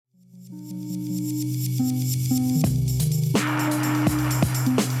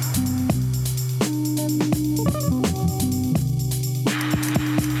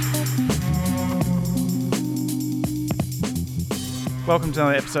Welcome to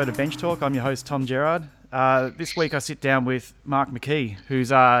another episode of Bench Talk. I'm your host, Tom Gerard. This week I sit down with Mark McKee,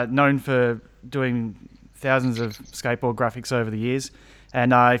 who's known for doing thousands of skateboard graphics over the years.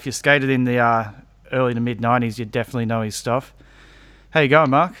 And if you skated in the early to mid-90s, you'd definitely know his stuff. How you going,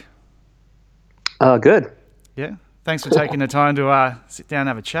 Mark? Good. Yeah? Thanks for taking the time to sit down and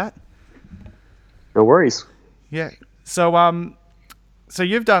have a chat. No worries. Yeah. So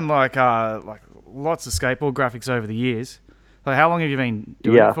you've done like lots of skateboard graphics over the years. Like, how long have you been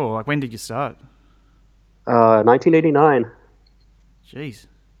doing it for? Like, when did you start? 1989. Jeez.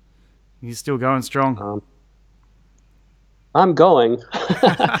 You're still going strong. I'm going.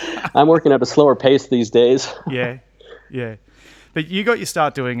 I'm working at a slower pace these days. Yeah. But you got your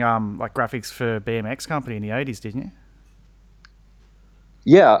start doing like graphics for BMX company in the 80s, didn't you?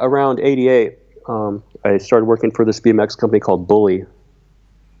 Yeah, around 88. I started working for this BMX company called Bully.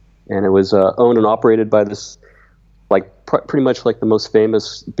 And it was owned and operated by this, pretty much like the most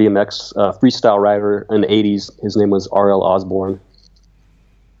famous BMX freestyle rider in the 80s. His name was R.L. Osborne.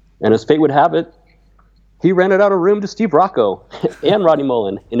 And as fate would have it, he rented out a room to Steve Rocco and Rodney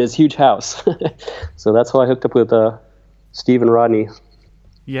Mullen in his huge house. So that's how I hooked up with Steve and Rodney.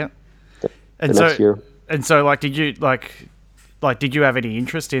 Yeah. Next year. And so, did you have any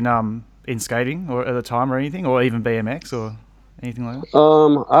interest in skating or at the time or anything, or even BMX or anything like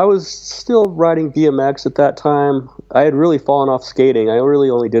that? I was still riding BMX at that time. I had really fallen off skating. I really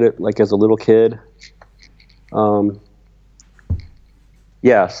only did it as a little kid. So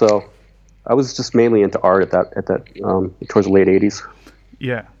I was just mainly into art at that towards the late 80s.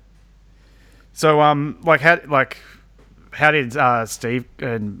 Yeah. So how did Steve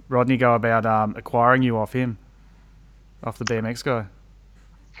and Rodney go about acquiring you off the BMX guy?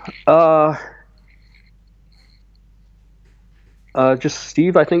 Just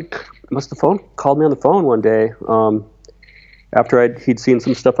Steve, I think, must have called me on the phone one day. After he'd seen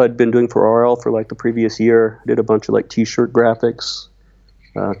some stuff I'd been doing for RL for the previous year. Did a bunch of t-shirt graphics,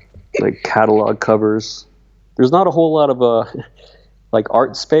 catalog covers. There's not a whole lot of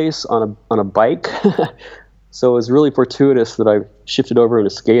art space on a bike, so it was really fortuitous that I shifted over into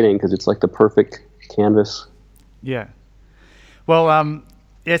skating because it's the perfect canvas. Yeah. Well,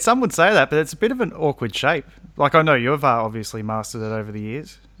 yeah, some would say that, but it's a bit of an awkward shape. I know you've obviously mastered it over the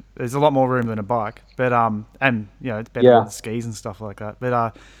years. There's a lot more room than a bike, but and it's better than skis and stuff like that. But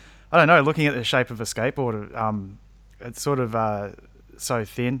I don't know. Looking at the shape of a skateboard, it's sort of so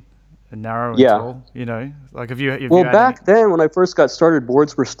thin and narrow and tall. Have you? Back then, when I first got started,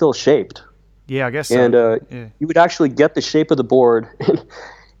 boards were still shaped. Yeah, I guess so. And you would actually get the shape of the board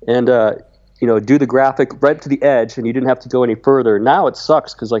and do the graphic right to the edge, and you didn't have to go any further. Now it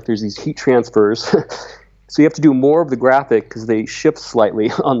sucks because there's these heat transfers, so you have to do more of the graphic because they shift slightly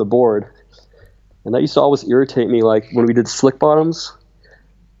on the board, and that used to always irritate me. When we did slick bottoms,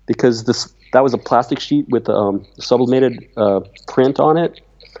 because that was a plastic sheet with sublimated print on it,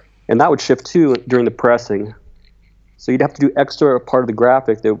 and that would shift too during the pressing. So you'd have to do extra part of the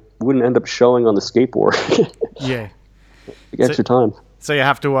graphic that wouldn't end up showing on the skateboard. Yeah, extra time. So you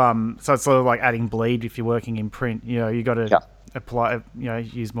have to so it's sort of like adding bleed if you're working in print. You got to apply,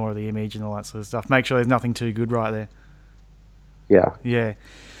 use more of the image and all that sort of stuff. Make sure there's nothing too good right there. Yeah. Yeah.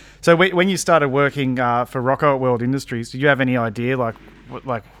 So when you started working for Rocco at World Industries, did you have any idea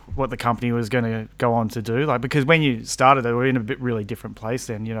what the company was going to go on to do? Because when you started, they were in a really different place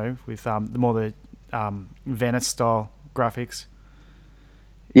then. With the Venice style graphics.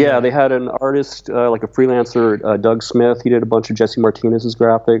 Yeah, they had an artist, a freelancer, Doug Smith. He did a bunch of Jesse Martinez's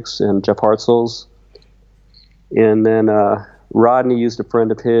graphics and Jeff Hartzell's. And then Rodney used a friend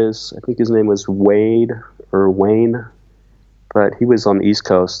of his. I think his name was Wade or Wayne, but he was on the East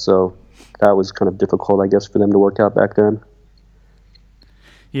Coast, so that was kind of difficult, I guess, for them to work out back then.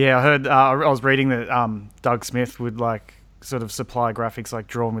 Yeah, I heard. I was reading that Doug Smith would sort of supply graphics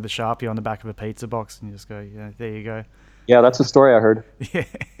drawn with a Sharpie on the back of a pizza box, and you just go, there you go. Yeah, that's a story I heard. Yeah.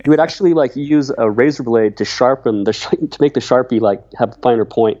 He would actually use a razor blade to sharpen to make the Sharpie have a finer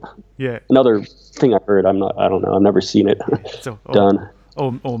point. Yeah. Another thing I heard. I don't know. I've never seen it done.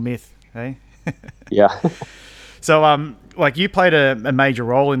 Or myth, hey? Yeah. So you played a major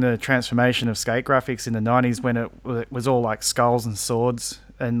role in the transformation of skate graphics in the 90s when it was all skulls and swords,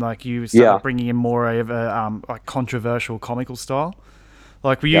 and you started bringing in more of a controversial comical style.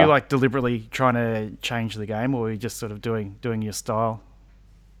 Were you deliberately trying to change the game, or were you just sort of doing your style?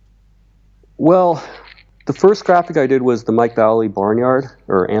 Well, the first graphic I did was the Mike Valley Barnyard,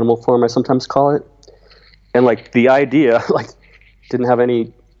 or Animal Farm I sometimes call it. And the idea didn't have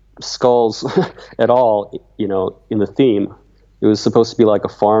any skulls at all, in the theme. It was supposed to be a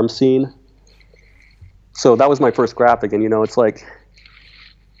farm scene. So that was my first graphic, and it's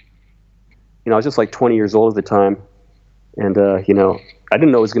I was just like 20 years old at the time, and I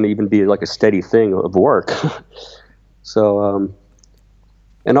didn't know it was going to even be like a steady thing of work. So,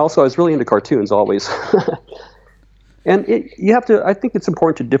 and also I was really into cartoons always. And you have to. I think it's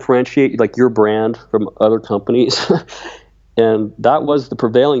important to differentiate like your brand from other companies, and that was the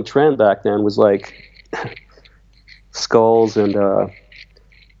prevailing trend back then. Was like skulls and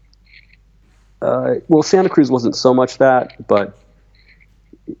well, Santa Cruz wasn't so much that, but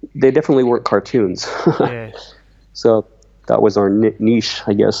they definitely weren't cartoons. Yeah. So that was our niche,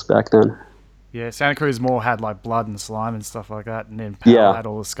 I guess, back then. Yeah, Santa Cruz more had like blood and slime and stuff like that, and then Pal had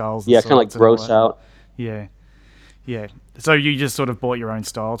all the skulls. And yeah, kind of like gross out. Yeah, yeah. So you just sort of brought your own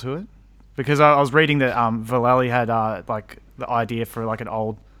style to it, because I was reading that Vallely had like the idea for like an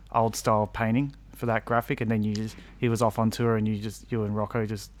old style painting for that graphic, and then he was off on tour, and you and Rocco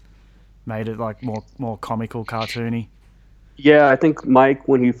just made it like more comical, cartoony. Yeah, I think Mike,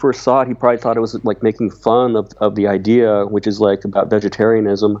 when he first saw it, he probably thought it was like making fun of the idea, which is like about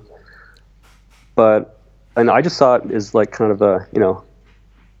vegetarianism. And I just saw it as like kind of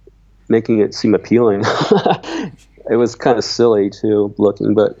making it seem appealing. It was kind of silly too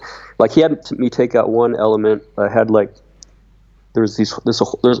looking, but like he had me take out one element. I had like there's on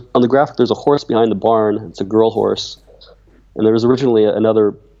the graphic there's a horse behind the barn. It's a girl horse, and there was originally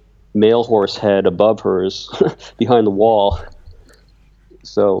another male horse head above hers behind the wall.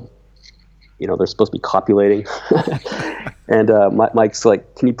 So, they're supposed to be copulating. And Mike's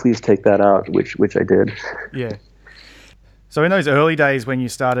like, "Can you please take that out?" Which I did. Yeah. So in those early days when you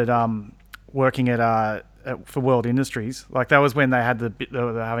started working for World Industries, like that was when they had they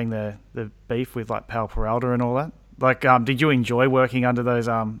were having the beef with like Pal Peralta and all that. Like, did you enjoy working under those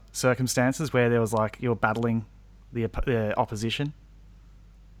circumstances where there was like you were battling the opposition?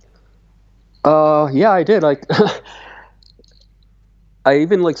 Yeah, I did. Like, I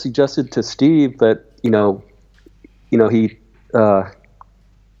even like suggested to Steve that he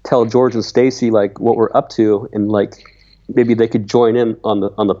tell George and Stacy like what we're up to, and like maybe they could join in on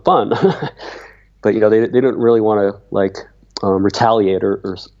the fun. But they didn't really want to like retaliate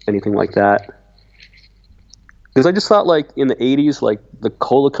or anything like that. Because I just thought like in the 80s, like the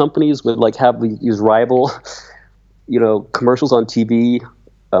cola companies would like have these rival, commercials on TV,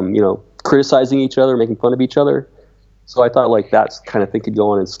 criticizing each other, making fun of each other. So I thought like that kind of thing could go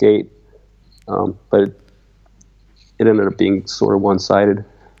on in skate, but it ended up being sort of one-sided.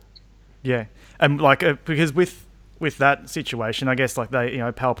 Yeah, and like because with that situation, I guess like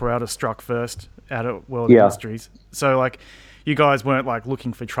Pal Peralta struck first out at World Industries, so like you guys weren't like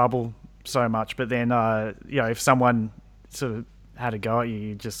looking for trouble so much, but then if someone sort of had a go at you,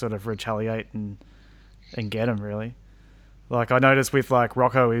 you just sort of retaliate and get them really. Like I noticed with like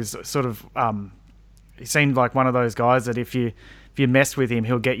Rocco is sort of he seemed like one of those guys that if you messed with him,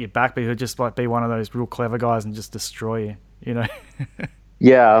 he'll get you back, but he'll just like be one of those real clever guys and just destroy you.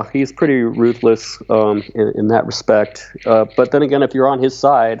 Yeah, he's pretty ruthless in that respect. But then again, if you're on his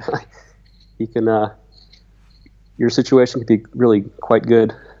side, he can. Your situation could be really quite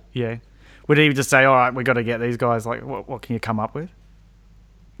good. Yeah. Would he just say, "All right, we got to get these guys"? Like, what can you come up with?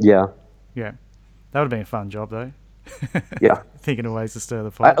 Yeah. Yeah, that would have been a fun job though. Yeah. Thinking of ways to stir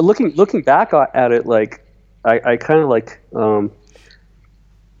the pot. Looking back at it, like I kind of like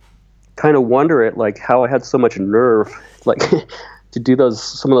kind of wonder at like how I had so much nerve, like to do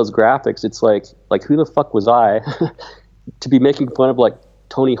some of those graphics. It's like who the fuck was I to be making fun of like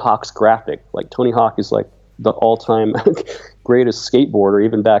Tony Hawk's graphic? Like Tony Hawk is like the all-time greatest skateboarder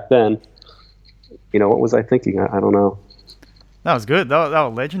even back then. What was I thinking? I don't know. That was good. They were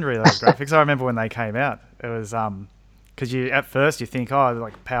legendary, those graphics. I remember when they came out. It was because at first you think, oh,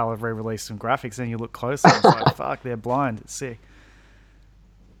 like Powell have re-released some graphics, then you look closer and it's like, fuck, they're blind. It's sick.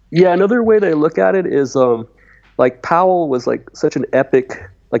 Yeah, another way they look at it is like Powell was like such an epic,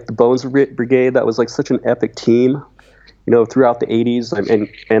 like the Bones Brigade, that was like such an epic team, throughout the 80s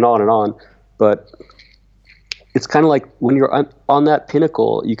and on and on. But it's kind of like when you're on that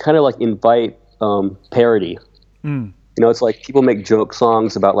pinnacle, you kind of like invite parody. It's like people make joke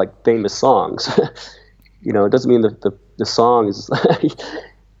songs about like famous songs. It doesn't mean that the song is,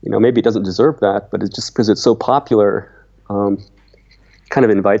 maybe it doesn't deserve that, but it's just because it's so popular, kind of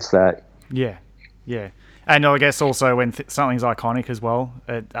invites that. Yeah, yeah. And I guess also when something's iconic as well,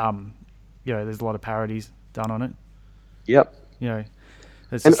 it, there's a lot of parodies done on it. Yep.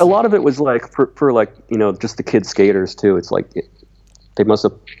 And a lot of it was like for like, just the kid skaters too. It's like they must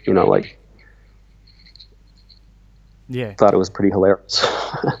have, yeah, thought it was pretty hilarious.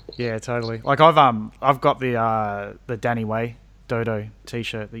 Yeah, totally. Like I've got the Danny Way Dodo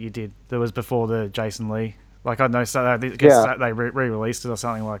T-shirt that you did. That was before the Jason Lee Like I know, so I guess Yeah. that they re-released it or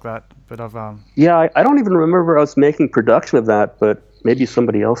something like that. But I've Yeah, I don't even remember us making production of that, but maybe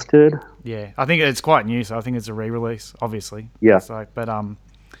somebody else did. yeah, I think it's quite new, so I think it's a re-release, obviously. Yeah. It's like, but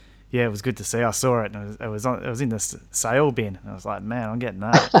yeah, it was good to see. I saw it, and it was in the sale bin. And I was like, man, I'm getting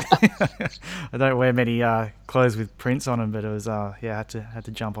that. I don't wear many clothes with prints on them, but it was yeah, I had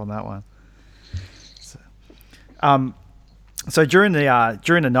to jump on that one. So, so during the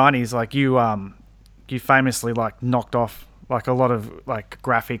 '90s, like you famously like knocked off like a lot of like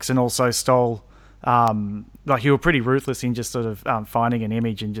graphics and also stole like you were pretty ruthless in just sort of finding an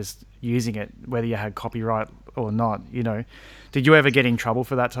image and just using it, whether you had copyright or not. You know, did you ever get in trouble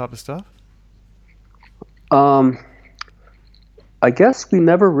for that type of stuff? Um, I guess we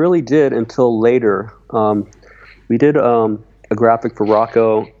never really did until later. We did a graphic for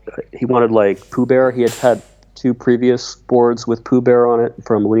Rocco. He wanted like Pooh Bear. He had two previous boards with Pooh Bear on it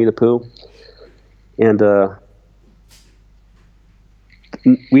from Winnie the Pooh. And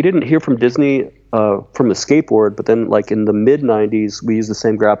we didn't hear from Disney from the skateboard, but then like in the mid 90s, we used the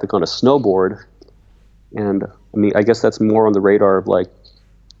same graphic on a snowboard. And I mean, I guess that's more on the radar of like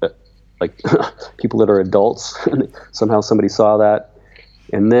people that are adults. Somehow somebody saw that.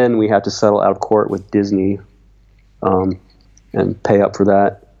 And then we had to settle out of court with Disney and pay up for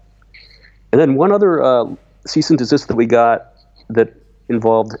that. And then one other cease and desist that we got that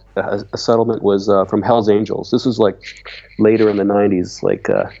involved a settlement was from Hell's Angels. This was like later in the 90s. Like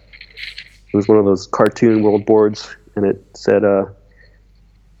it was one of those cartoon world boards, and it said it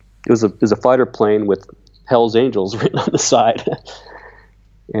was a fighter plane with Hell's Angels written on the side.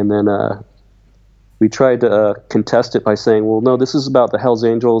 And then we tried to contest it by saying, well, no, this is about the Hell's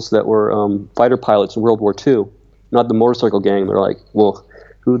Angels that were fighter pilots in World War II, not the motorcycle gang. They're like, well,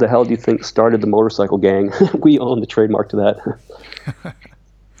 who the hell do you think started the motorcycle gang? We own the trademark to that.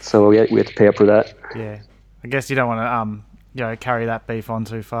 So we had to pay up for that. Yeah, I guess you don't want to carry that beef on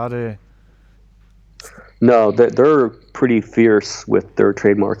too far, do you? No, they're pretty fierce with their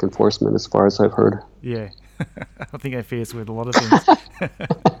trademark enforcement, as far as I've heard. Yeah, I think they're fierce with a lot of things.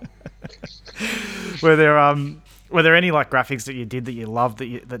 Were there any like graphics that you did that you loved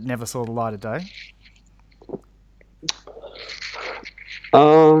that never saw the light of day?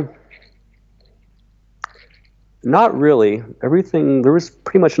 Not really. Everything, there was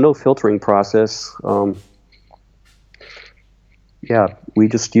pretty much no filtering process. Yeah, we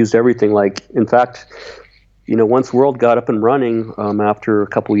just used everything. Like, in fact, once World got up and running, after a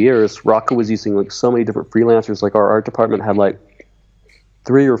couple years, Rocco was using like so many different freelancers. Like our art department had like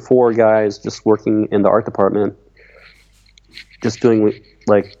 3 or 4 guys just working in the art department, just doing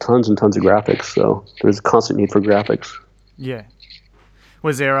like tons and tons of graphics. So there's a constant need for graphics. Yeah.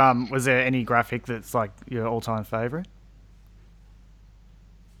 Was there any graphic that's like your all-time favorite?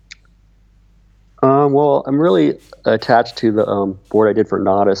 Well, I'm really attached to the board I did for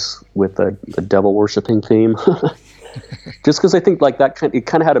Nodus with the devil worshipping theme. Just because I think like it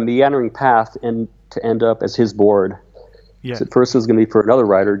kind of had a meandering path and to end up as his board. Yeah. So at first it was going to be for another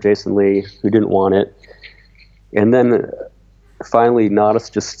writer, Jason Lee, who didn't want it, and then finally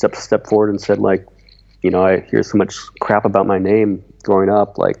Nodus just stepped forward and said like, I hear so much crap about my name growing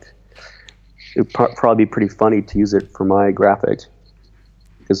up. Like, it'd probably be pretty funny to use it for my graphic.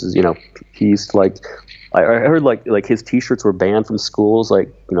 Because, he used to like, I heard like his T-shirts were banned from schools,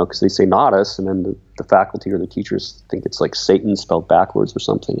 like, because they say Nodus, and then the faculty or the teachers think it's like Satan spelled backwards or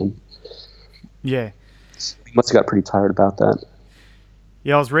something. And yeah, he must have got pretty tired about that.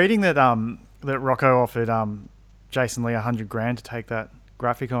 Yeah, I was reading that that Rocco offered Jason Lee $100,000 to take that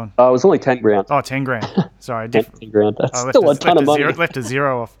graphic on. It was only $10,000. Oh, $10,000. Sorry, $10,000. That's still a ton of money. Left a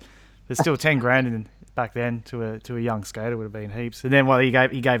zero off. There's still $10,000 in back then to a young skater would have been heaps. And then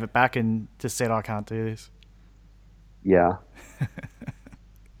he gave it back and just said, I can't do this. Yeah.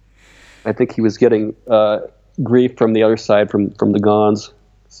 I think he was getting grief from the other side from the Gons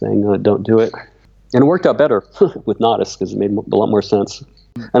saying don't do it. And it worked out better with Nodus because it made a lot more sense.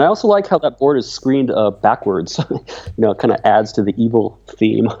 And I also like how that board is screened backwards. It kind of adds to the evil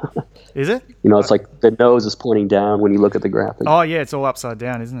theme. Is it? It's like the nose is pointing down when you look at the graphic. Oh yeah, it's all upside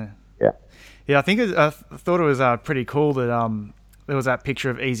down, isn't it? Yeah. Yeah, I think I thought it was pretty cool that there was that picture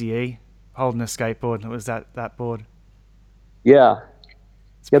of Eazy-E holding a skateboard, and it was that board. Yeah.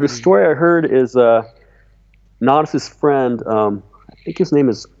 The story I heard is Nodus's friend. I think his name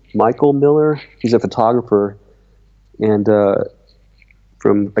is Michael Miller. He's a photographer, and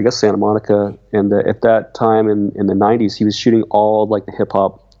from I guess Santa Monica. And at that time in the 90s, he was shooting all like the hip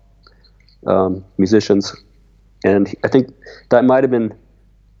hop musicians, and I think that might have been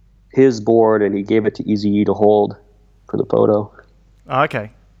his board, and he gave it to Eazy-E to hold for the photo. Oh,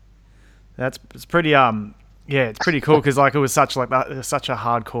 okay, it's pretty Yeah, it's pretty cool because like it was such like that, such a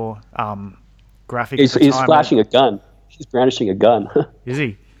hardcore graphic at He's, the he's time. flashing a gun. He's brandishing a gun. Is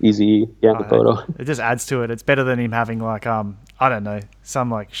he? Easy, yeah, the Oh, photo. it just adds to it. It's better than him having like I don't know,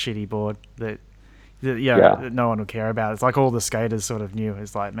 some like shitty board Yeah. that no one would care about. It's like all the skaters sort of knew.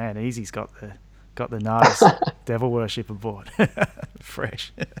 It's like, man, Easy's got the gnarliest devil worshipper board.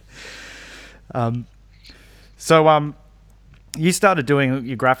 Fresh. So you started doing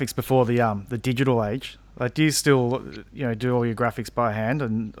your graphics before the digital age. Like, do you still do all your graphics by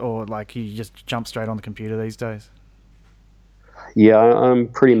hand, or like you just jump straight on the computer these days? Yeah, I'm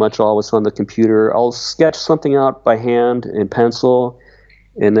pretty much always on the computer. I'll sketch something out by hand in pencil,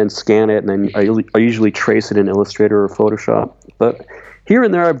 and then scan it, and then I usually trace it in Illustrator or Photoshop. But here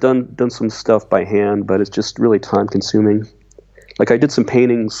and there, I've done some stuff by hand, but it's just really time consuming. Like I did some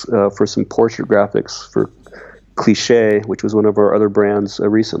paintings for some portrait graphics for Cliche, which was one of our other brands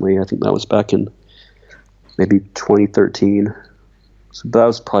recently. I think that was back in maybe 2013. So that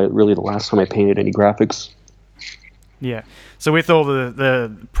was probably really the last time I painted any graphics. Yeah. So with all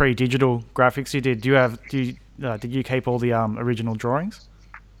the pre-digital graphics you did, did you keep all the original drawings?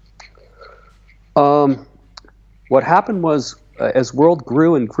 What happened was, as World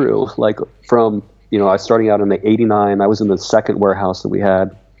grew and grew, like from, I was starting out in the 89, I was in the second warehouse that we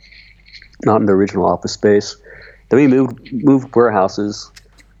had, not in the original office space. Then we moved warehouses,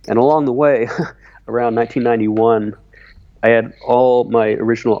 and along the way, around 1991, I had all my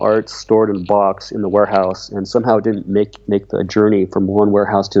original art stored in a box in the warehouse, and somehow didn't make the journey from one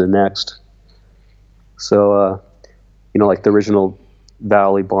warehouse to the next. So, like the original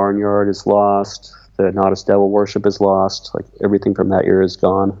Valley Barnyard is lost, the Nodus Devil Worship is lost, like everything from that era is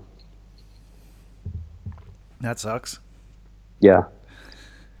gone. That sucks. Yeah.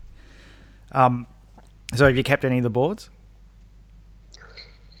 So have you kept any of the boards?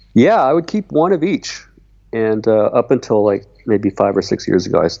 Yeah, I would keep one of each. And up until like maybe 5 or 6 years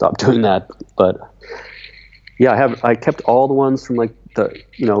ago, I stopped doing that. But yeah, I kept all the ones from like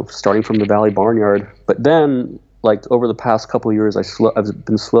starting from the Valley Barnyard. But then, like over the past couple of years, I've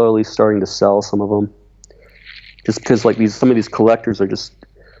been slowly starting to sell some of them, just because like some of these collectors are just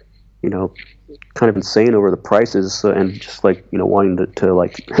kind of insane over the prices, and just like wanting to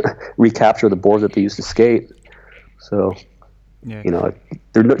like recapture the board that they used to skate. So. Yeah.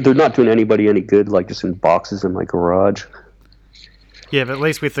 They're not doing anybody any good, like just in boxes in my garage. Yeah, but at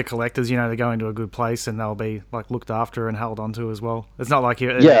least with the collectors, they go into a good place and they'll be like looked after and held onto as well. It's not like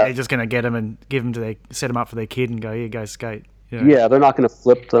they're just going to get them and set them up for their kid and go, here, go skate. Yeah, they're not going to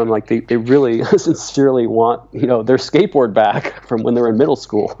flip them. Like they really sincerely want their skateboard back from when they were in middle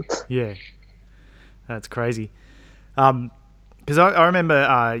school. Yeah, that's crazy. Because I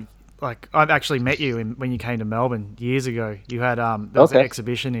remember. Like I've actually met you when you came to Melbourne years ago. You had there was an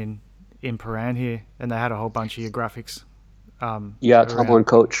exhibition in Paran here, and they had a whole bunch of your graphics. Trombone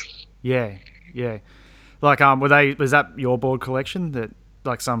Coach. Yeah. Like was that your board collection, that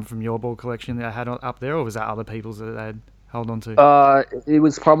like some from your board collection that I had up there, or was that other people's that they had held on to? It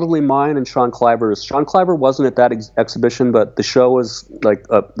was probably mine and Sean Cliver's. Sean Cliver wasn't at that exhibition, but the show was like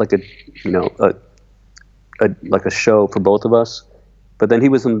a show for both of us. But then he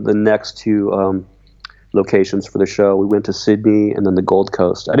was in the next two locations for the show. We went to Sydney and then the Gold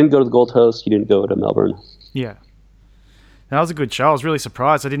Coast. I didn't go to the Gold Coast. He didn't go to Melbourne. Yeah. That was a good show. I was really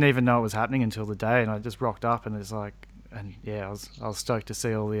surprised. I didn't even know it was happening until the day, and I just rocked up, and it's like, and yeah, I was stoked to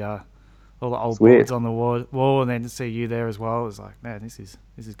see all the old boards on the wall, and then to see you there as well. It was like, man, this is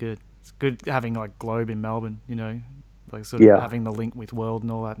good. It's good having like Globe in Melbourne, like sort of having the link with World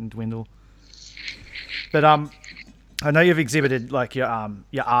and all that, and Dwindle. But I know you've exhibited like your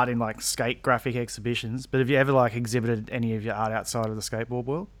art in like skate graphic exhibitions, but have you ever like exhibited any of your art outside of the skateboard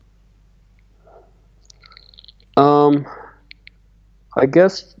world? I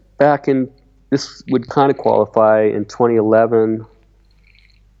guess this would kind of qualify in 2011.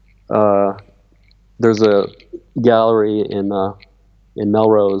 There's a gallery in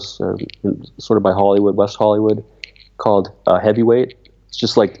Melrose, sort of by Hollywood, West Hollywood, called Heavyweight. It's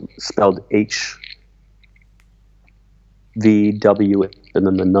just like spelled HVW and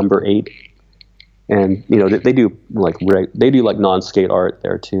then the number 8. And they do like non-skate art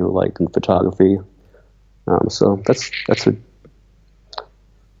there too, like in photography. So that's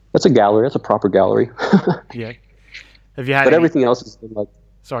a gallery. That's a proper gallery. Yeah. Have you had? But everything else has been like.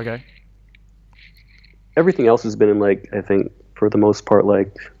 Sorry, go. Everything else has been in like, I think for the most part,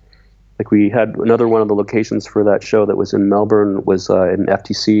 like we had another one of the locations for that show that was in Melbourne was in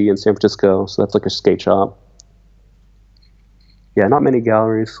FTC in San Francisco. So that's like a skate shop. Yeah, not many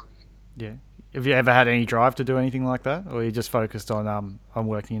galleries. Yeah. Have you ever had any drive to do anything like that, or are you just focused on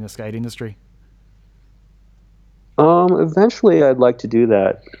working in the skate industry? Eventually I'd like to do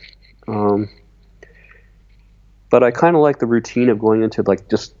that. Um, but I kind of like the routine of going into like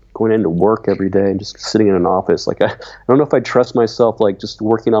just going into work every day and just sitting in an office. Like I don't know if I trust myself like just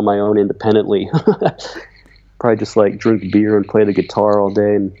working on my own independently. Probably just like drink beer and play the guitar all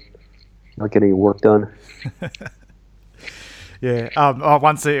day and not get any work done. Yeah.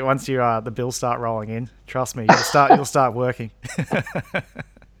 Once you the bills start rolling in, trust me, you'll start working.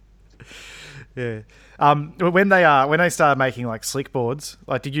 Yeah. When they started making like slick boards,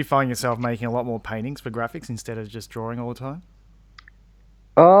 like did you find yourself making a lot more paintings for graphics instead of just drawing all the time?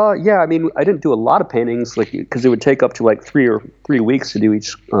 Yeah, I mean, I didn't do a lot of paintings, like, because it would take up to like 3 weeks to do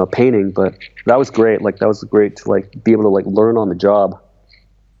each painting. But that was great. Like, that was great to like be able to like learn on the job.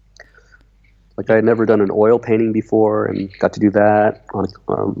 Like, I had never done an oil painting before, and got to do that on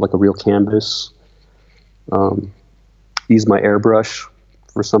like a real canvas. Um, Use my airbrush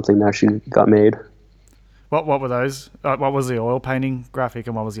for something that actually got made. What were those? What was the oil painting graphic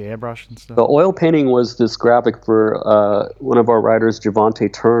and what was the airbrush and stuff? The oil painting was this graphic for one of our writers,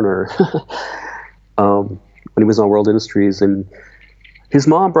 Javante Turner, when he was on World Industries, and his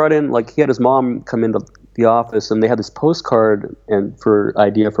mom brought in like he had his mom come into the office, and they had this postcard and for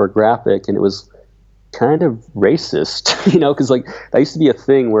idea for a graphic, and it was kind of racist, because like that used to be a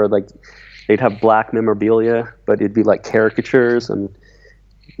thing where like they'd have black memorabilia, but it'd be like caricatures, and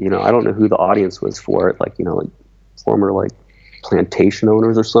I don't know who the audience was for it, like former like plantation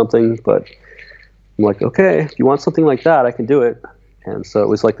owners or something, but I'm like, okay, if you want something like that, I can do it. And so it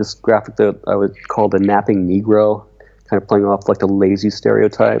was like this graphic that I would call the napping Negro, kind of playing off like the lazy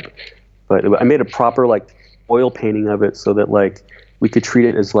stereotype. But I made a proper like oil painting of it so that like we could treat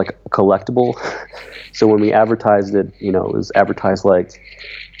it as like a collectible. So when we advertised it, it was advertised like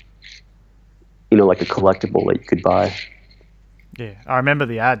a collectible that you could buy. Yeah, I remember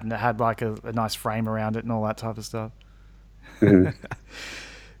the ad and it had like a nice frame around it and all that type of stuff. Mm-hmm.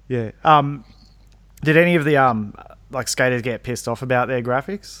 Yeah. Did any of the like skaters get pissed off about their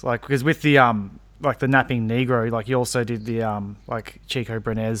graphics? Like because with the like the napping Negro, like you also did the like Chico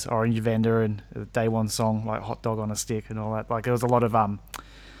Brenez, Orange Vendor, and the Day One song like Hot Dog on a Stick and all that. Like there was a lot of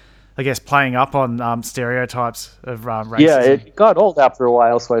I guess playing up on stereotypes of racism. Yeah, it got old after a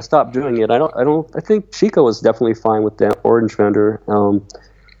while, so I stopped doing it. I think Chico was definitely fine with the Orange Vendor.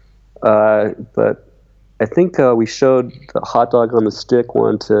 But I think we showed the hot dog on the stick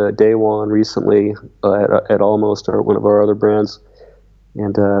one to Day One recently at Almost, or one of our other brands,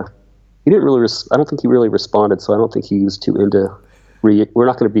 and he didn't really. I don't think he really responded, so I don't think he was too into. We're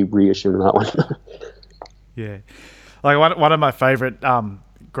not going to be reissuing that one. Yeah, like one of my favorite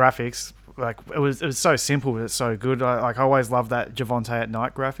graphics. Like it was so simple, but it's so good. I always loved that Javante at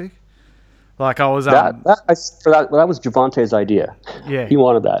Night graphic. Like I was that was Javante's idea. Yeah, he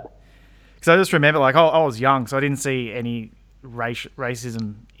wanted that. Because I just remember, like, I was young, so I didn't see any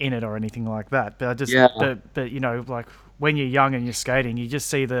racism in it or anything like that. But I just, but like when you're young and you're skating, you just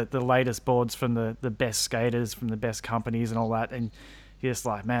see the latest boards from the best skaters from the best companies and all that, and you're just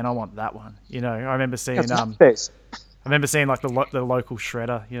like, man, I want that one. I remember seeing like the local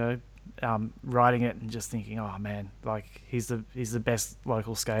shredder, riding it and just thinking, oh man, like he's the best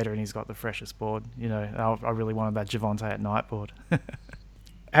local skater and he's got the freshest board. I really wanted that Javante at Night board.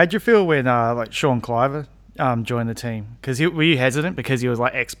 How'd you feel when like Sean Cliver joined the team? Because were you hesitant because he was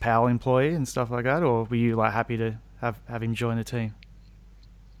like ex-PAL employee and stuff like that, or were you like happy to have him join the team?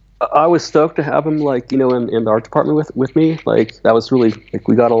 I was stoked to have him like in the art department with me. Like that was really like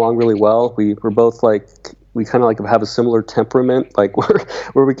we got along really well. We were both like we kind of like have a similar temperament, like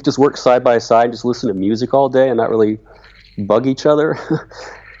where we could just work side by side and just listen to music all day and not really bug each other.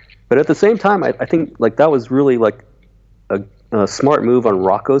 But at the same time, I think like that was really like a smart move on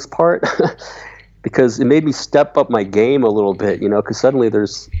Rocco's part because it made me step up my game a little bit, because suddenly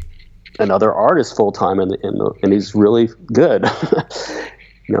there's another artist full time and he's really good,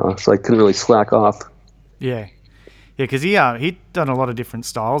 so I couldn't really slack off. Yeah, because he'd done a lot of different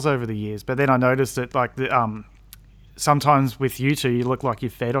styles over the years, but then I noticed that like sometimes with you two, you look like you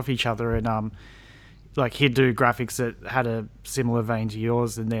fed off each other, and like he'd do graphics that had a similar vein to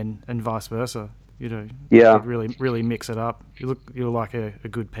yours, and vice versa. Yeah, really mix it up. You're like a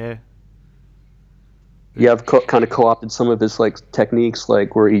good pair. Yeah, I've kind of co-opted some of his like techniques,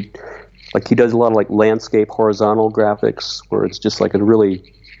 like where he does a lot of like landscape horizontal graphics, where it's just like a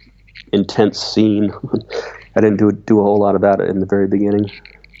really intense scene. I didn't do a whole lot of that in the very beginning.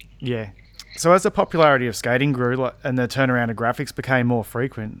 Yeah. So as the popularity of skating grew and the turnaround of graphics became more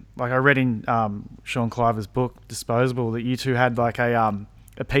frequent, like I read in Sean Cliver's book Disposable that you two had like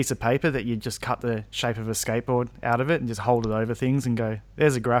a piece of paper that you just cut the shape of a skateboard out of it and just hold it over things and go,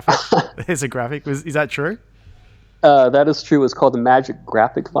 there's a graphic. There's a graphic. Is that true? That is true. It's called the Magic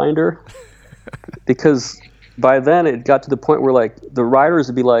Graphic Finder because by then it got to the point where like the writers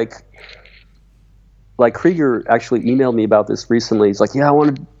would be like Krieger actually emailed me about this recently. He's like, yeah, I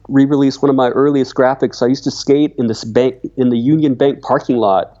want to re-release one of my earliest graphics. I used to skate in this bank in the Union Bank parking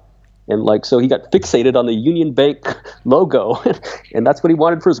lot. And like, so he got fixated on the Union Bank logo, and that's what he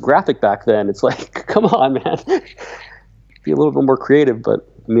wanted for his graphic back then. It's like, come on, man, be a little bit more creative. But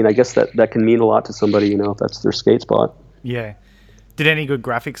I mean, I guess that can mean a lot to somebody, you know, if that's their skate spot. Yeah. Did any good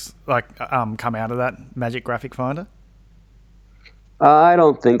graphics like come out of that Magic Graphic Finder? I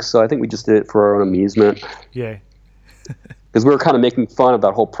don't think so. I think we just did it for our own amusement. Yeah. Because we were kind of making fun of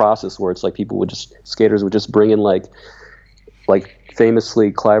that whole process where it's like skaters would just bring in like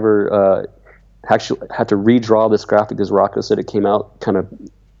famously Cliver actually had to redraw this graphic because Rocco said it came out kind of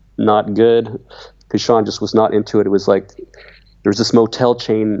not good because Sean just was not into it. It was like there's this motel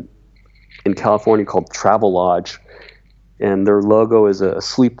chain in California called Travelodge, and their logo is a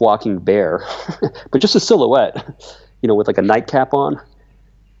sleepwalking bear, but just a silhouette, you know, with like a nightcap on.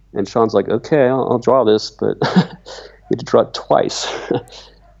 And Sean's like, okay, I'll draw this, but you had to draw it twice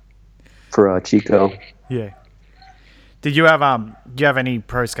for Chico. Yeah. Did you have do you have any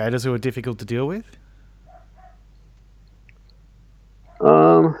pro skaters who were difficult to deal with?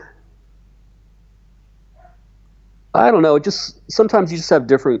 I don't know. Just sometimes you just have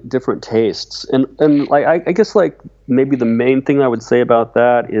different tastes, and like I guess like maybe the main thing I would say about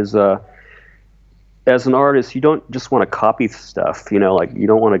that is as an artist, you don't just want to copy stuff. You know, like you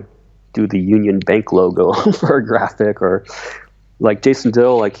don't want to do the Union Bank logo for a graphic, or like Jason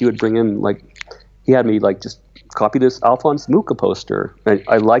Dill, like he would bring in like he had me like just copy this Alphonse Mucha poster. And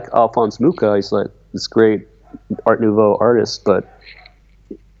I like Alphonse Mucha. He's like this great Art Nouveau artist, but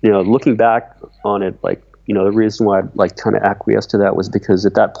you know, looking back on it, like, you know, the reason why I like kind of acquiesced to that was because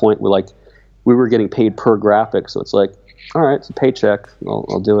at that point we were getting paid per graphic, so it's like, all right, it's a paycheck,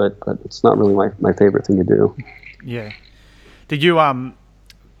 I'll do it, but it's not really my favorite thing to do. Yeah. Did you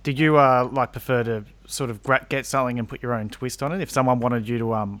like prefer to sort of get something and put your own twist on it? If someone wanted you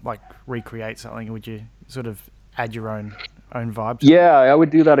to like recreate something, would you sort of add your own vibe to it? Yeah, I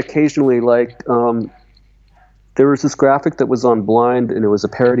would do that occasionally. Like there was this graphic that was on Blind, and it was a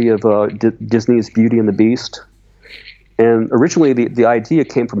parody of Disney's Beauty and the Beast. And originally the idea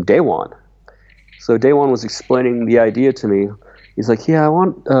came from Daewon. So Daewon was explaining the idea to me. He's like, yeah, I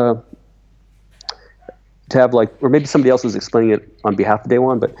want to have like, or maybe somebody else was explaining it on behalf of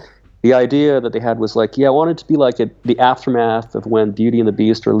Daewon, but the idea that they had was like, yeah, I want it to be like the aftermath of when Beauty and the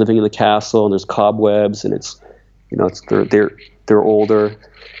Beast are living in the castle and there's cobwebs and it's, you know, it's they're older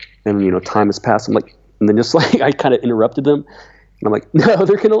and, you know, time has passed. I'm like, and then just like I kind of interrupted them, and I'm like, no,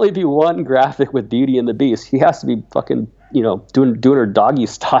 there can only be one graphic with Beauty and the Beast. He has to be fucking, you know, doing her doggy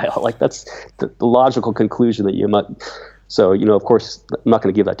style. Like that's the logical conclusion that you might. So, you know, of course, I'm not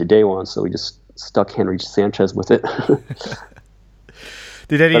going to give that to Daewon, so we just stuck Henry Sanchez with it.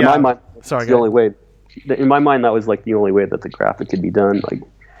 Did any? In my mind, sorry, the only way. In my mind, that was like the only way that the graphic could be done. Like,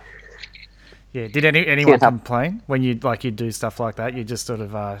 yeah. Did anyone complain when you do stuff like that? You just sort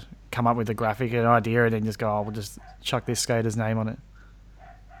of come up with a graphic, an idea, and then just go, "Oh, we'll just chuck this skater's name on it."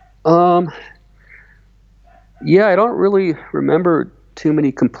 Yeah, I don't really remember too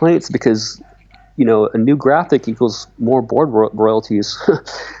many complaints because, you know, a new graphic equals more board royalties.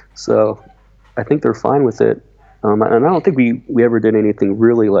 So I think they're fine with it. And I don't think we ever did anything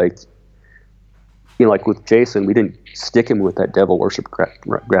really like, you know, like with Jason, we didn't stick him with that devil worship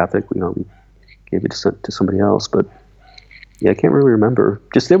graphic. You know, we gave it to somebody else. But yeah, I can't really remember.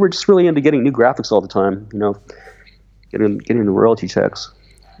 They were just really into getting new graphics all the time. You know, getting the royalty checks.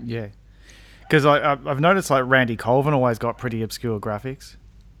 Yeah, because I've noticed like Randy Colvin always got pretty obscure graphics.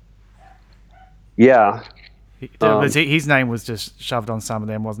 Yeah. His name was just shoved on some of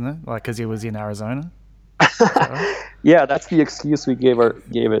them, wasn't it? Like because he was in Arizona. Right? Yeah, that's the excuse we gave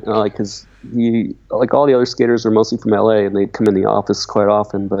it. Like because like all the other skaters are mostly from LA, and they'd come in the office quite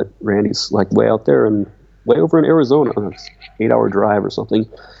often. But Randy's like way out there and way over in Arizona. It's an 8-hour drive or something.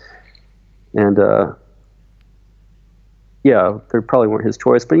 And yeah, they probably weren't his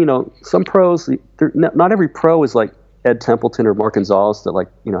choice. But you know, some pros, not every pro is like Ed Templeton or Mark Gonzalez that like,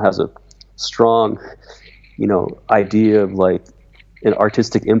 you know, has a strong, you know, idea of like an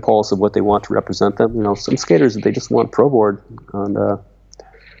artistic impulse of what they want to represent them. You know, some skaters, they just want pro board, and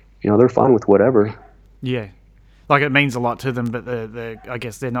you know, they're fine with whatever. Yeah, like it means a lot to them, but I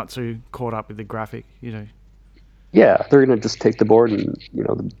guess they're not too caught up with the graphic. You know. Yeah, they're gonna just take the board, and you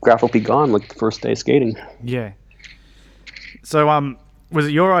know, the graph will be gone like the first day skating. Yeah. So, was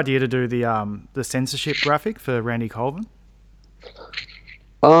it your idea to do the censorship graphic for Randy Colvin?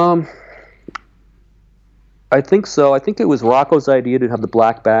 I think so. I think it was Rocco's idea to have the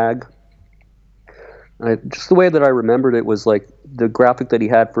black bag. Just the way that I remembered it was like the graphic that he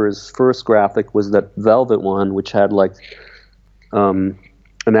had for his first graphic was that velvet one, which had like an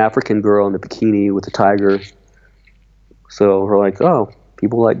African girl in a bikini with a tiger. So we're like, oh,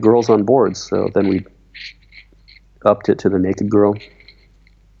 people like girls on boards. So then we upped it to the naked girl.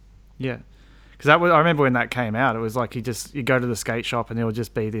 Yeah, because I remember when that came out, it was like you go to the skate shop and there would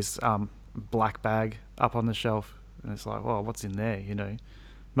just be this black bag up on the shelf, and it's like, well, what's in there? You know,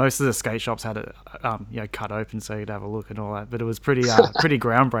 most of the skate shops had it cut open so you'd have a look and all that, but it was pretty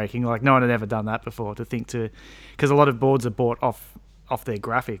groundbreaking. Like no one had ever done that before. Because a lot of boards are bought off their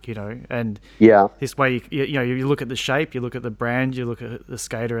graphic, you know, and yeah, this way you look at the shape, you look at the brand, you look at the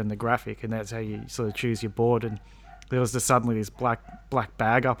skater and the graphic, and that's how you sort of choose your board. And there was just suddenly this black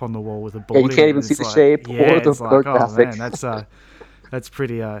bag up on the wall with a board. Yeah, you can't even see the shape or the graphic. Oh man, that's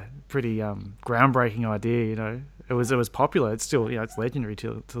pretty groundbreaking idea. You know, it was popular. It's still it's legendary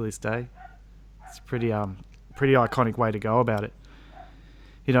till this day. It's pretty iconic way to go about it.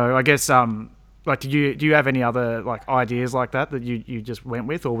 You know, I guess like do you have any other like ideas like that you just went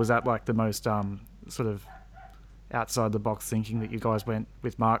with, or was that like the most sort of outside the box thinking that you guys went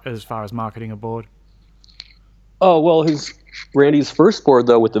with as far as marketing a board? Oh well, Randy's first board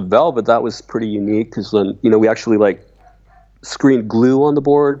though with the velvet, that was pretty unique because then we actually like screened glue on the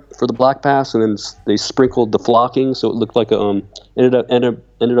board for the black pass, and then they sprinkled the flocking so it looked like ended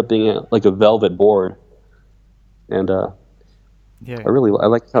up being like a velvet board, and I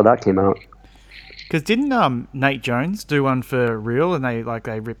liked how that came out. Because didn't Nate Jones do one for Real, and they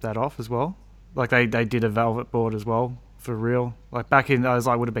ripped that off as well? Like they did a velvet board as well for Real, like back in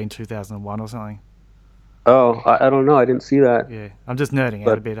would have been 2001 or something. Oh, I don't know. I didn't see that. Yeah, I'm just nerding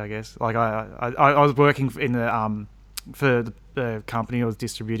out a bit, I guess. Like I was working in the for the company I was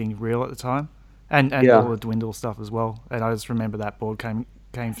distributing Real at the time, and all the Dwindle stuff as well. And I just remember that board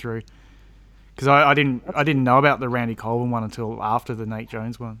came through because I didn't know about the Randy Colvin one until after the Nate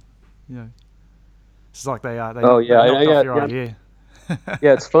Jones one. You know, it's like they knocked off your idea.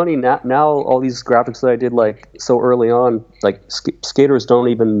 Yeah, it's funny now all these graphics that I did like so early on, like skaters don't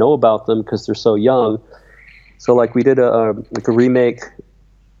even know about them because they're so young. So like we did a remake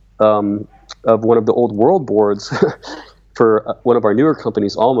of one of the old World boards for one of our newer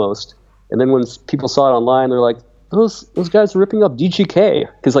companies, Almost. And then when people saw it online, they're like, those guys are ripping up DGK,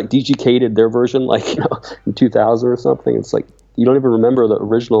 because like DGK did their version like in 2000 or something. It's like you don't even remember the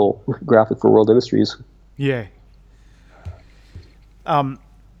original graphic for World Industries. Yeah.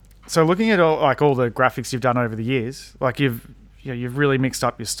 So looking at all the graphics you've done over the years, like you've really mixed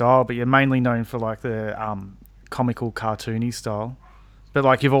up your style, but you're mainly known for like the comical cartoony style. But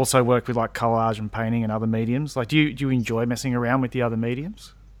like you've also worked with like collage and painting and other mediums. Like do you enjoy messing around with the other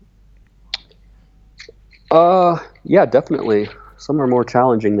mediums? Yeah, definitely. Some are more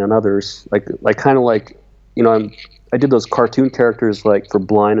challenging than others. Like kind of like I did those cartoon characters like for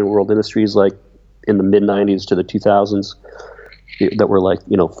Blind and World Industries like in the mid 90s to the 2000s that were like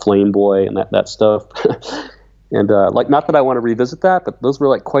Flame Boy and that stuff. And like not that I want to revisit that, but those were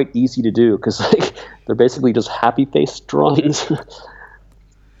like quite easy to do because like they're basically just happy face drawings.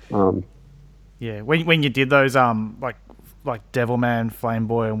 Yeah, when you did those like Devilman, Flame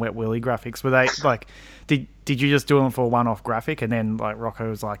Boy, and Wet Willy graphics, were they like did you just do them for a one-off graphic and then like Rocco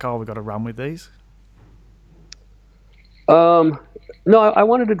was like, oh, we've got to run with these? No, I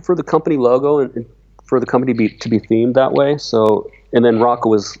wanted it for the company logo and for the company to be themed that way. So and then Rocco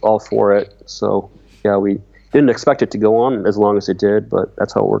was all for it. So yeah, we didn't expect it to go on as long as it did, but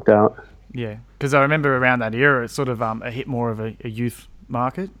that's how it worked out. Yeah, because I remember around that era, it's sort of a hit more of a youth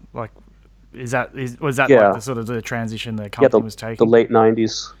market. Like, was that like the sort of the transition the company was taking? The late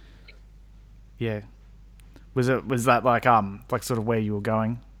 90s. Yeah, was that like sort of where you were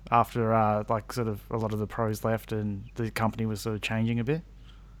going after like sort of a lot of the pros left and the company was sort of changing a bit?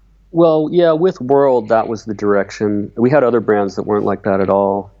 Well, yeah, with World that was the direction. We had other brands that weren't like that at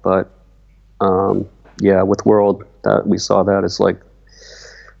all, but yeah, with World, that we saw that as like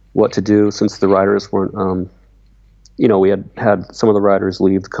what to do since the writers weren't. We had some of the writers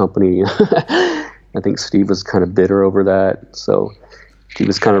leave the company. I think Steve was kind of bitter over that, so he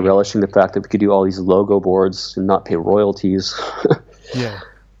was kind of relishing the fact that we could do all these logo boards and not pay royalties. Yeah.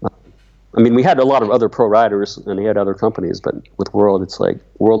 I mean, we had a lot of other pro writers and he had other companies, but with World, it's like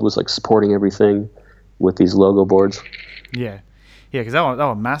World was like supporting everything with these logo boards. Yeah, because that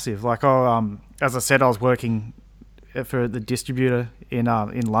were massive. Like, as I said, I was working for the distributor in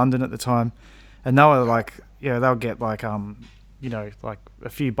London at the time, and they were like, they'll get like like a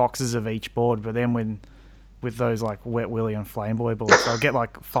few boxes of each board, but then when with those like Wet Willy and Flame Boy boards. I'll get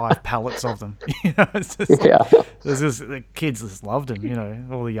like 5 pallets of them. It's just Yeah. the kids just loved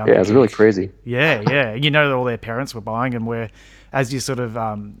them. All the younger Yeah, it's kids. really crazy. Yeah. That all their parents were buying them. Where as you sort of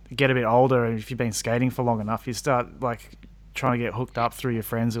get a bit older, and if you've been skating for long enough, you start like trying to get hooked up through your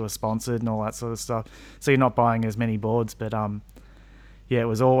friends who are sponsored and all that sort of stuff. So you're not buying as many boards, but it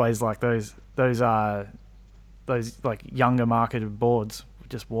was always like those like younger marketed boards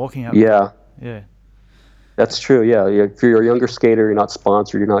just walking out. Yeah. Yeah. That's true. Yeah. If you're a younger skater, you're not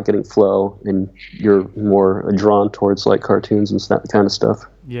sponsored, you're not getting flow, and you're more drawn towards like cartoons and that kind of stuff.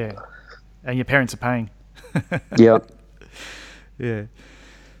 Yeah. And your parents are paying. Yeah. Yeah.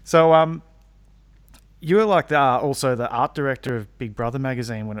 So you were like also the art director of Big Brother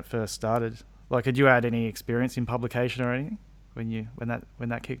magazine when it first started. Like, had you had any experience in publication or anything when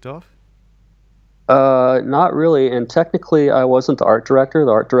that kicked off? Not really. And technically, I wasn't the art director.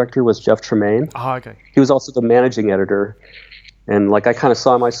 The art director was Jeff Tremaine. Oh, okay. He was also the managing editor. And like, I kind of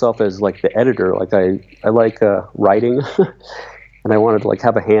saw myself as like the editor. Like I like writing, and I wanted to like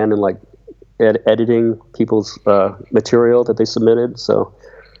have a hand in like editing people's material that they submitted. So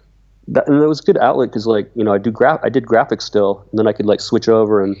and it was a good outlet because like, I did graphics still, and then I could like switch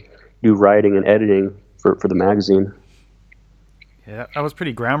over and do writing and editing for the magazine. Yeah, that was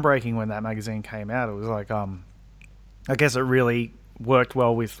pretty groundbreaking when that magazine came out. It was like, I guess it really worked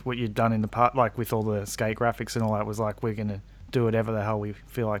well with what you'd done in the part, like with all the skate graphics and all that. It was like, we're going to do whatever the hell we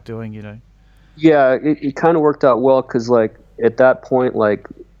feel like doing, Yeah, it kind of worked out well because like at that point, like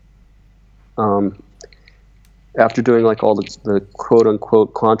after doing like all the quote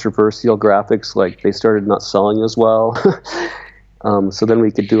unquote controversial graphics, like they started not selling as well. So then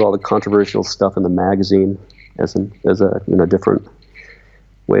we could do all the controversial stuff in the magazine as a different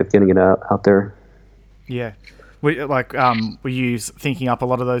way of getting it out there. Yeah. Were you thinking up a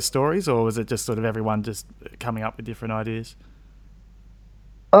lot of those stories, or was it just sort of everyone just coming up with different ideas?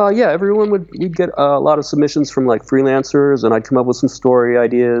 Yeah, we'd get a lot of submissions from like freelancers, and I'd come up with some story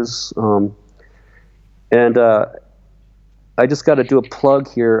ideas. And I just got to do a plug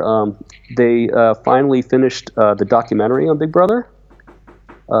here. They finally finished the documentary on Big Brother.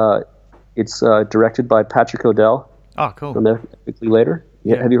 It's directed by Patrick O'Dell. Oh, cool. From Epically Later.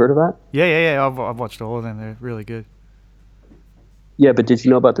 Yeah, have you heard of that? Yeah. I've watched all of them. They're really good. Yeah, but did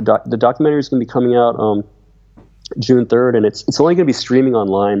you know about the documentary is going to be coming out June 3rd, and it's only going to be streaming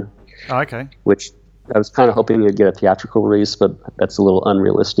online. Oh, okay. Which I was kind of hoping to get a theatrical release, but that's a little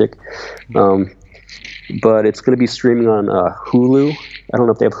unrealistic. But it's going to be streaming on Hulu. I don't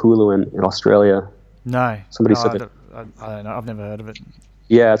know if they have Hulu in Australia. No. Somebody said that. I don't know. I've never heard of it.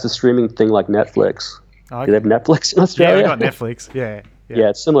 Yeah, it's a streaming thing like Netflix. Oh, okay. Do they have Netflix in Australia? Yeah, I got Netflix. Yeah. Yeah,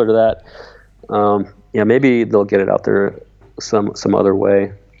 it's similar to that. Yeah, maybe they'll get it out there some other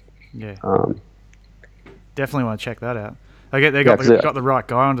way. Yeah. Definitely want to check that out. They got the right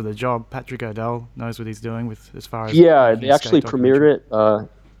guy onto the job. Patrick O'Dell knows what he's doing with as far as. Yeah, they actually premiered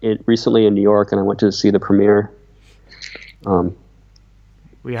it recently in New York, and I went to see the premiere. Were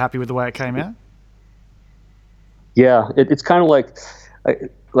you happy with the way it came out? Yeah, it's kind of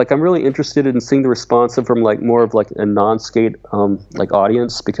like I'm really interested in seeing the response from like more of like a non-skate like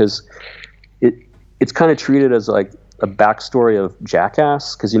audience, because it's kind of treated as like a backstory of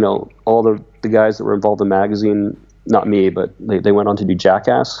Jackass, because all the guys that were involved in the magazine, not me, but they went on to do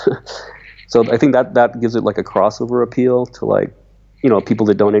Jackass. So I think that gives it like a crossover appeal to like people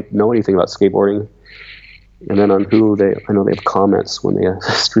that don't know anything about skateboarding. And then on Hulu, I know they have comments when they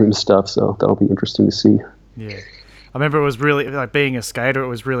stream stuff, so that'll be interesting to see. Yeah, I remember it was really like being a skater. It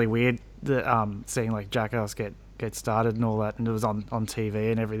was really weird that seeing like Jackass get started and all that, and it was on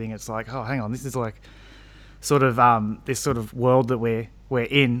TV and everything. It's like, oh, hang on, this is like sort of this sort of world that we're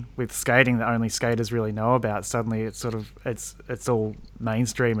in with skating that only skaters really know about. Suddenly, it's sort of it's all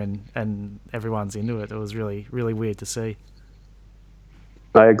mainstream and everyone's into it. It was really, really weird to see.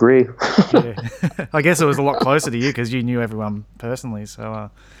 I agree. Yeah. I guess it was a lot closer to you because you knew everyone personally. So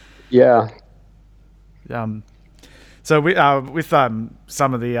yeah. So with some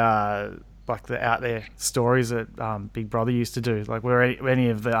of the like the out there stories that Big Brother used to do, like were any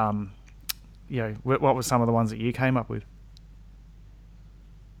of the what were some of the ones that you came up with?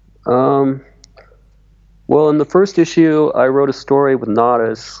 Well, in the first issue, I wrote a story with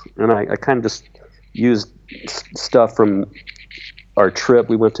Nadas, and I kind of just used stuff from our trip.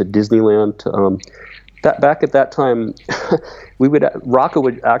 We went to Disneyland. Back at that time, Rocco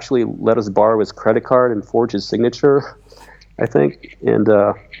would actually let us borrow his credit card and forge his signature, I think. And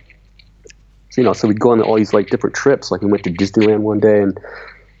so we'd go on all these like different trips. Like we went to Disneyland one day, and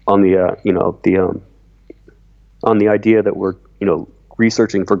on the on the idea that we're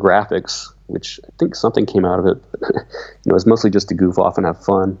researching for graphics, which I think something came out of it. But, it was mostly just to goof off and have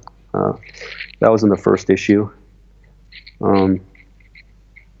fun. That was in the first issue. The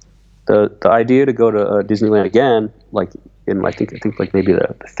idea to go to Disneyland again, like in I think like maybe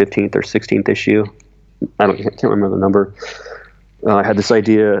the 15th or 16th issue. I can't remember the number. I had this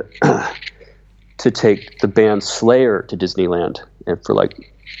idea to take the band Slayer to Disneyland and for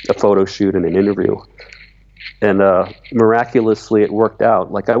like a photo shoot and an interview. And miraculously, it worked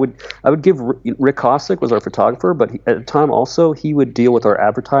out. Like I would give Rick Kosick was our photographer, but at the time also he would deal with our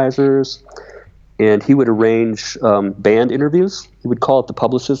advertisers, and he would arrange band interviews. He would call up the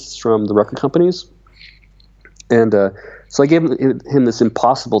publicists from the record companies, and so I gave him this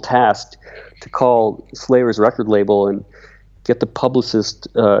impossible task to call Slayer's record label and get the publicist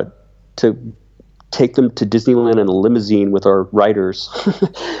to take them to Disneyland in a limousine with our writers,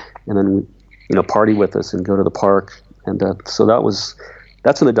 and then party with us and go to the park. And so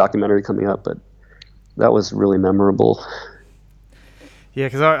that's in the documentary coming up, but that was really memorable. Yeah,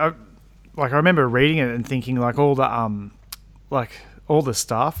 because I remember reading it and thinking like all the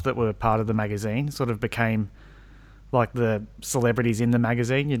staff that were part of the magazine sort of became like the celebrities in the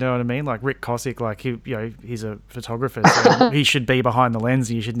magazine, you know what I mean? Like Rick Kosick, like he's a photographer, so he should be behind the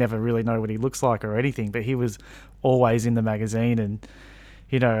lens. You should never really know what he looks like or anything, but he was always in the magazine. And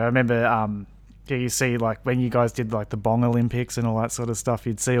I remember you see like when you guys did like the Bong Olympics and all that sort of stuff,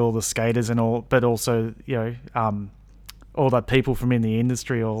 you'd see all the skaters and all, but also all the people from in the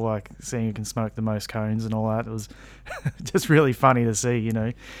industry, all like seeing who can smoke the most cones and all that. It was just really funny to see.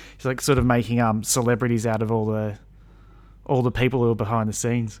 He's like sort of making celebrities out of all the people who were behind the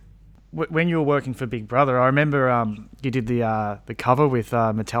scenes. When you were working for Big Brother, I remember you did the cover with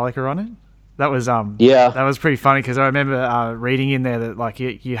Metallica on it. That was that was pretty funny because I remember reading in there that like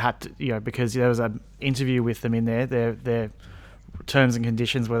you had to because there was an interview with them in there. Their terms and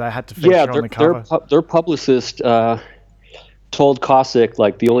conditions where they had to feature on the cover. Their publicist told Kosick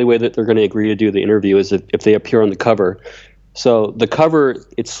like the only way that they're going to agree to do the interview is if they appear on the cover. So the cover,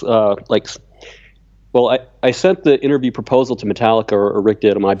 it's I sent the interview proposal to Metallica, or Rick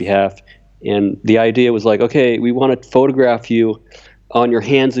did on my behalf, and the idea was like, okay, we want to photograph you on your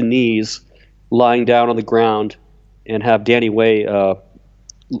hands and knees, lying down on the ground, and have Danny Way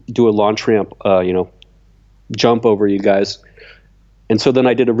do a launch ramp, jump over you guys. And so then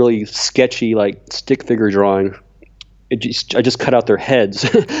I did a really sketchy like stick figure drawing. I just cut out their heads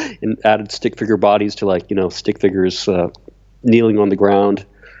and added stick figure bodies to like stick figures kneeling on the ground.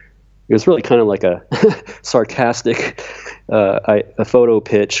 It was really kind of like a sarcastic a photo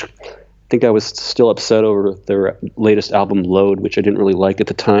pitch. I think I was still upset over their latest album Load, which I didn't really like at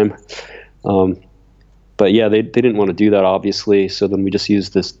the time. But yeah, they didn't want to do that, obviously. So then we just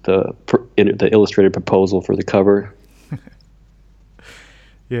used the illustrated proposal for the cover.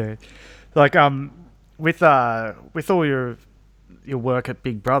 Yeah, like with all your work at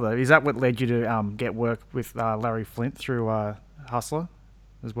Big Brother, is that what led you to get work with Larry Flynt through Hustler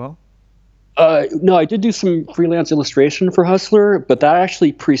as well? No, I did do some freelance illustration for Hustler, but that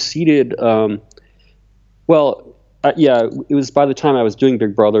actually preceded. It was by the time I was doing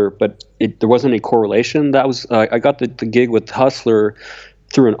Big Brother, but there wasn't any correlation. That was I got the gig with Hustler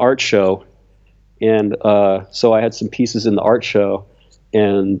through an art show, and so I had some pieces in the art show,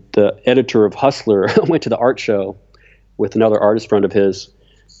 and the editor of Hustler went to the art show with another artist friend of his,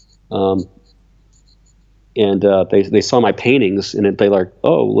 and they saw my paintings, and they like,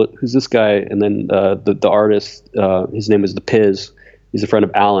 oh, look, who's this guy? And then the artist, his name was The Piz. He's a friend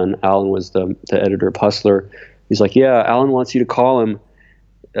of Alan. Alan was the editor of Hustler. He's like, yeah, Alan wants you to call him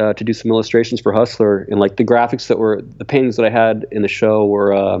to do some illustrations for Hustler. And like the graphics the paintings that I had in the show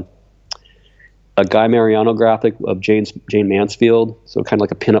were a Guy Mariano graphic of Jane Mansfield, so kind of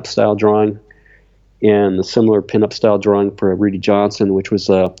like a pinup style drawing, and a similar pinup style drawing for Rudy Johnson, which was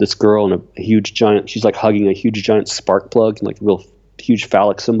this girl in a huge giant, she's like hugging a huge giant spark plug and like a real huge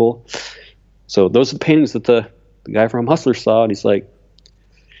phallic symbol. So those are the paintings that the guy from Hustler saw, and he's like,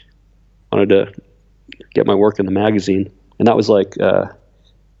 wanted to get my work in the magazine. And that was like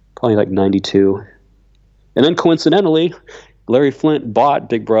probably like 92. And then coincidentally, Larry Flynt bought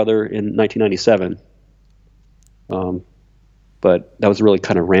Big Brother in 1997. But that was really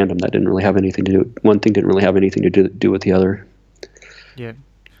kind of random. That didn't really have anything to do. One thing didn't really have anything to do with the other. Yeah.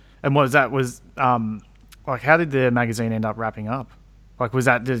 And what was that? Like, how did the magazine end up wrapping up? Like, was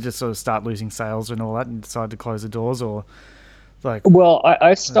that, did it just sort of start losing sales and all that and decide to close the doors, or like? Well,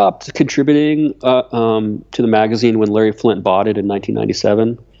 I stopped contributing to the magazine when Larry Flynt bought it in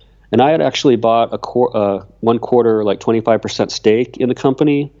 1997. And I had actually bought a 1/4, like 25% stake in the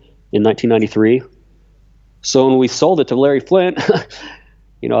company in 1993. So when we sold it to Larry Flynt,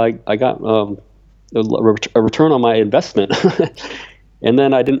 I got a return on my investment. And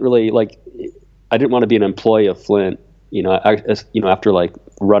then I didn't really I didn't want to be an employee of Flint. After like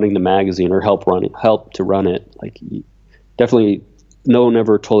running the magazine or help to run it, definitely no one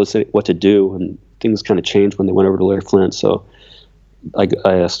ever told us what to do, and things kind of changed when they went over to Larry Flint. So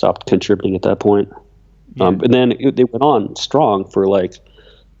I stopped contributing at that point. Yeah. And then they went on strong for like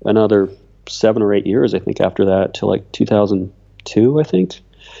another 7 or 8 years, I think, after that, till like 2002, I think.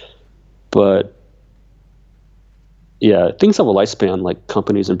 But yeah, things have a lifespan. Like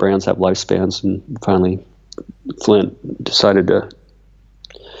companies and brands have lifespans, and finally, Flint decided to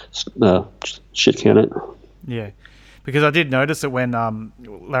shit can it. Yeah, because I did notice that when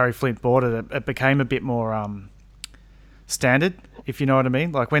Larry Flint bought it, it became a bit more standard, if you know what I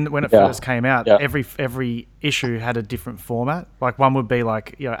mean. Like when it first came out, every issue had a different format. Like one would be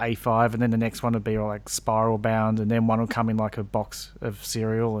like A5, and then the next one would be like spiral bound, and then one would come in like a box of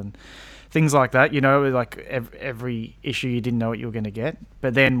cereal and things like that. Like every issue you didn't know what you were going to get.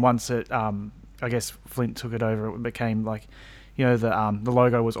 But then once it, I guess Flint took it over, it became like, the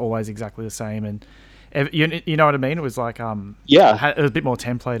logo was always exactly the same, and you know what I mean. It was like it was a bit more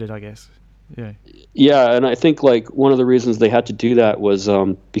templated, I guess. Yeah, and I think like one of the reasons they had to do that was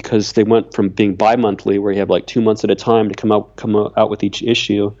because they went from being bi-monthly, where you have like 2 months at a time to come out with each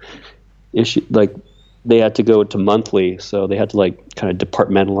issue. Like they had to go to monthly, so they had to like kind of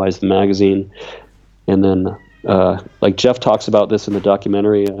departmentalize the magazine. And then like Jeff talks about this in the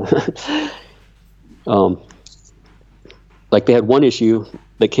documentary. Like they had one issue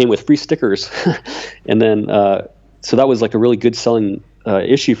that came with free stickers, and then so that was like a really good selling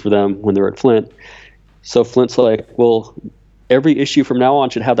issue for them when they were at Flint. So Flint's like, well, every issue from now on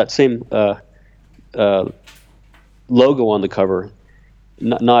should have that same logo on the cover,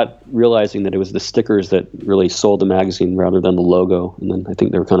 not realizing that it was the stickers that really sold the magazine rather than the logo. And then I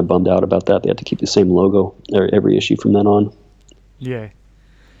think they were kind of bummed out about that. They had to keep the same logo every issue from then on. Yeah.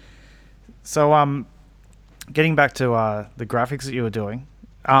 So getting back to the graphics that you were doing,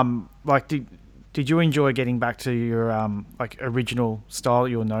 like did you enjoy getting back to your like original style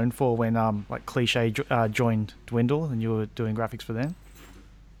you were known for when like Cliche joined Dwindle and you were doing graphics for them?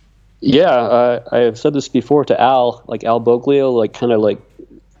 Yeah, I have said this before to Al. Like Al Boglio, like kind of like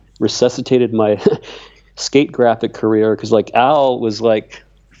resuscitated my skate graphic career, because like Al was like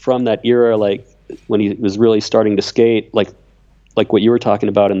from that era, like when he was really starting to skate, like what you were talking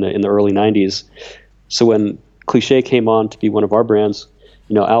about in the early '90s. So when Cliche came on to be one of our brands,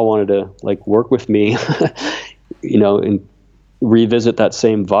 Al wanted to like work with me, and revisit that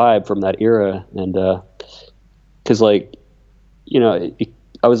same vibe from that era. And because like,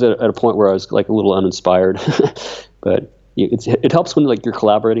 I was at a point where I was like a little uninspired, but it helps when like you're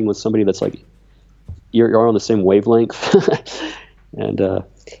collaborating with somebody that's like you're on the same wavelength, and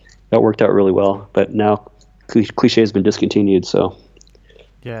that worked out really well. But now Cliche has been discontinued, so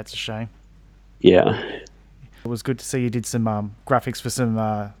yeah, it's a shame. Yeah. It was good to see you did some graphics for some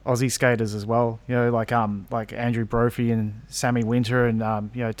Aussie skaters as well. Like Andrew Brophy and Sammy Winter and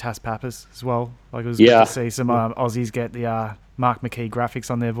Tass Pappas as well. Like it was good to see some Aussies get the Mark McKee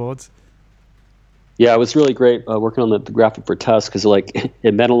graphics on their boards. Yeah, it was really great working on the graphic for Tass, because like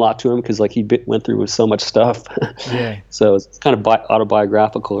it meant a lot to him, because like he went through with so much stuff. Yeah. So it's kind of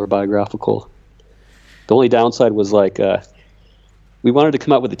autobiographical or biographical. The only downside was like we wanted to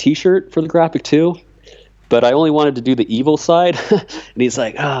come out with a T-shirt for the graphic too. But I only wanted to do the evil side, and he's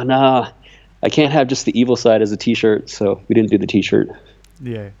like, "Oh no, I can't have just the evil side as a T-shirt." So we didn't do the T-shirt.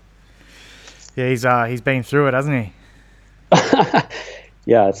 Yeah, he's been through it, hasn't he?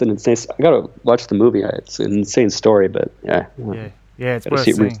 Yeah, it's an insane. I gotta watch the movie. It's an insane story, but yeah, it's worth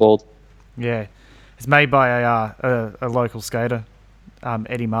seeing. Retold. Yeah, it's made by a local skater,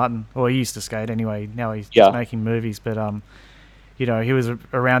 Eddie Martin. Or he used to skate anyway. Now he's just making movies, but he was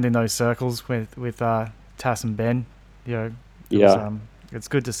around in those circles with Tass and Ben. It's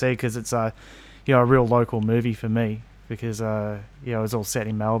good to see, because it's a real local movie for me, because it was all set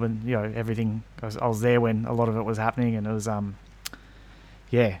in Melbourne. Everything. I was there when a lot of it was happening, and it was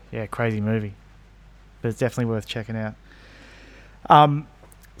crazy movie. But it's definitely worth checking out.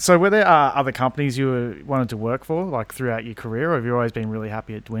 So were there other companies you wanted to work for, like throughout your career, or have you always been really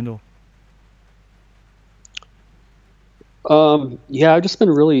happy at Dwindle? I've just been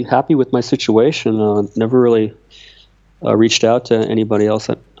really happy with my situation. Never really reached out to anybody else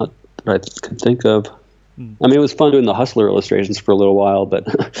that I could think of. I mean, it was fun doing the Hustler illustrations for a little while, but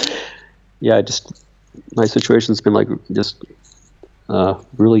my situation's been like just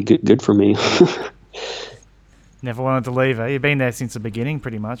really good for me. Never wanted to leave, eh? You've been there since the beginning,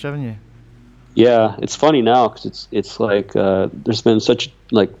 pretty much, haven't you? Yeah, it's funny now because it's like there's been such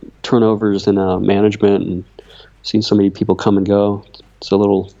like turnovers in management, and seen so many people come and go. It's a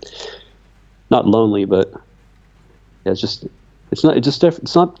little not lonely, but yeah,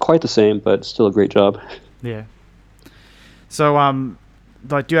 it's not quite the same, but it's still a great job. Yeah. So,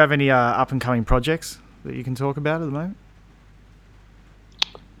 like, do you have any up and coming projects that you can talk about at the moment?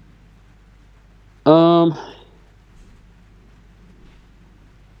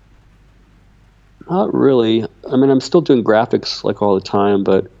 Not really. I mean, I'm still doing graphics like all the time,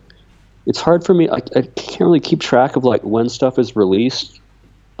 but it's hard for me. I can't really keep track of like when stuff is released,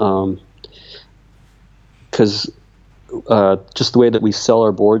 because just the way that we sell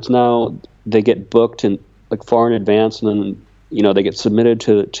our boards now, they get booked in like far in advance, and then they get submitted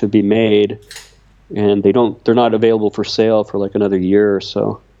to be made, and they're not available for sale for like another year or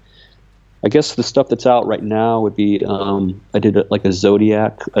so. I guess the stuff that's out right now would be I did like a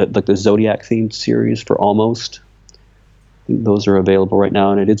Zodiac, like the Zodiac themed series for Almost. I think those are available right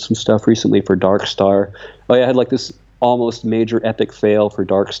now, and I did some stuff recently for Dark Star. Oh yeah, I had like this almost major epic fail for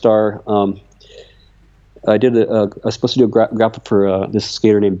Dark Star. I was supposed to do a graphic for this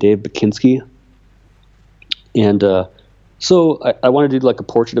skater named Dave Bakinski, and so I wanted to do like a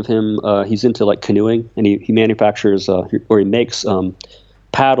portrait of him. He's into like canoeing, and he manufactures or he makes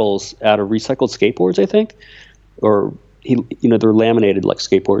paddles out of recycled skateboards, I think, or they're laminated like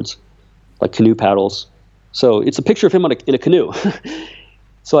skateboards, like canoe paddles. So it's a picture of him in a canoe.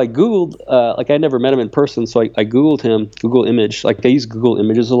 So I Googled, like I never met him in person, so I Googled him, Google image. Like I use Google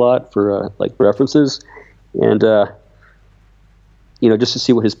Images a lot for like references, and just to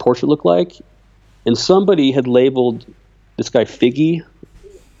see what his portrait looked like. And somebody had labeled this guy Figgy.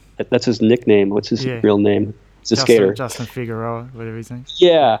 That's his nickname. What's his real name? It's a skater. Justin Figueroa, whatever his name.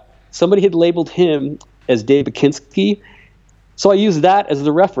 Yeah. Somebody had labeled him as Dave Bakinski. So I used that as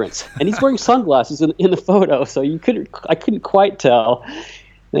the reference. And he's wearing sunglasses in the photo, so I couldn't quite tell.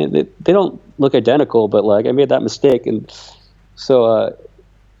 They don't look identical, but like I made that mistake. And so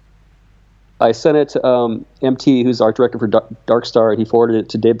I sent it to MT, who's art director for Dark Star, and he forwarded it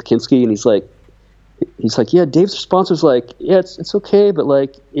to Dave Bakinski, and he's like, yeah, Dave's response was like, yeah, it's okay, but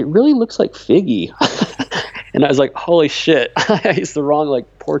like it really looks like Figgy. And I was like, holy shit, I used the wrong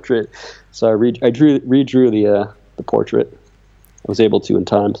like portrait. So I redrew the portrait. I was able to in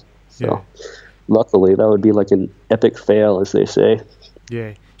time. So luckily, that would be like an epic fail, as they say.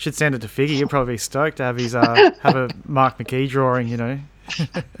 Yeah, should send it to Figgy. He'll probably be stoked to have his have a Mark McKee drawing.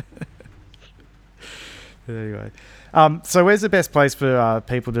 Anyway, so where's the best place for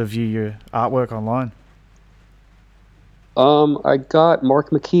people to view your artwork online? I got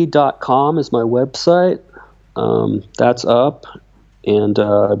markmckee.com as my website. That's up, and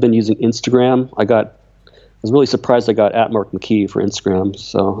I've been using Instagram. I was really surprised I got @MarkMcKee for Instagram,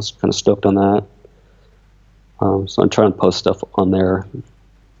 so I was kind of stoked on that. So I'm trying to post stuff on there,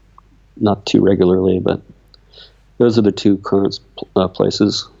 not too regularly, but those are the two current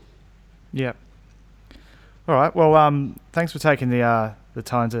places. Yeah. All right. Well, thanks for taking the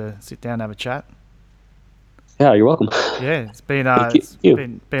time to sit down and have a chat. Yeah, you're welcome. Yeah, it's been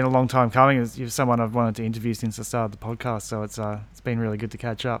been a long time coming. You're someone I've wanted to interview since I started the podcast, so it's been really good to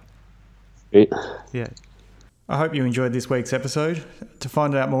catch up. Great. Yeah. I hope you enjoyed this week's episode. To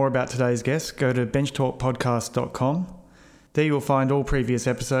find out more about today's guest, go to benchtalkpodcast.com. There you will find all previous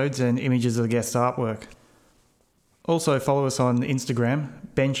episodes and images of the guest's artwork. Also follow us on Instagram,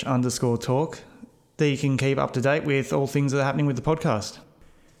 bench_talk. There you can keep up to date with all things that are happening with the podcast.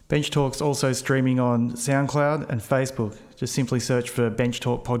 Bench Talk's also streaming on SoundCloud and Facebook. Just simply search for Bench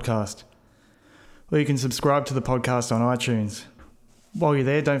Talk Podcast. Or you can subscribe to the podcast on iTunes. While you're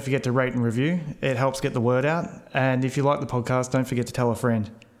there, don't forget to rate and review. It helps get the word out. And if you like the podcast, don't forget to tell a friend.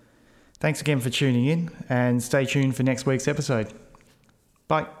 Thanks again for tuning in, and stay tuned for next week's episode.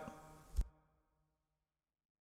 Bye.